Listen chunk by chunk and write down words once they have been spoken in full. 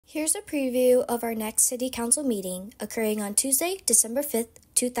Here's a preview of our next City Council meeting occurring on Tuesday, December 5th,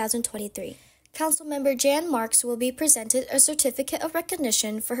 2023. Councilmember Jan Marks will be presented a certificate of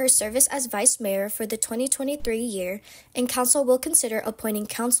recognition for her service as Vice Mayor for the 2023 year, and Council will consider appointing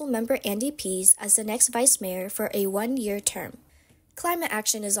Councilmember Andy Pease as the next Vice Mayor for a one-year term. Climate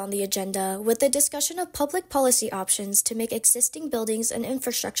action is on the agenda, with the discussion of public policy options to make existing buildings and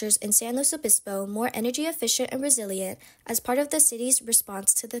infrastructures in San Luis Obispo more energy efficient and resilient as part of the city's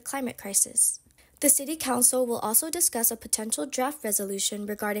response to the climate crisis. The City Council will also discuss a potential draft resolution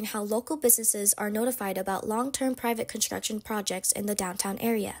regarding how local businesses are notified about long-term private construction projects in the downtown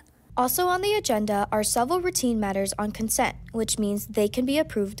area. Also on the agenda are several routine matters on consent, which means they can be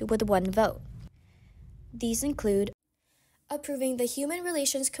approved with one vote. These include approving the Human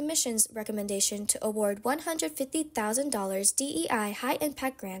Relations Commission's recommendation to award $150,000 DEI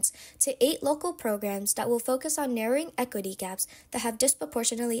High-Impact Grants to 8 local programs that will focus on narrowing equity gaps that have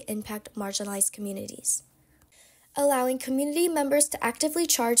disproportionately impacted marginalized communities. Allowing community members to actively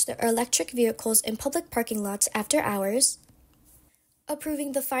charge their electric vehicles in public parking lots after hours.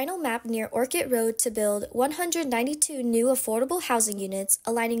 Approving the final map near Orchid Road to build 192 new affordable housing units,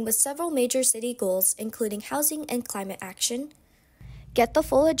 aligning with several major city goals, including housing and climate action. Get the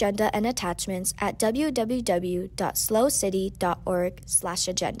full agenda and attachments at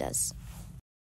www.slowcity.org/agendas.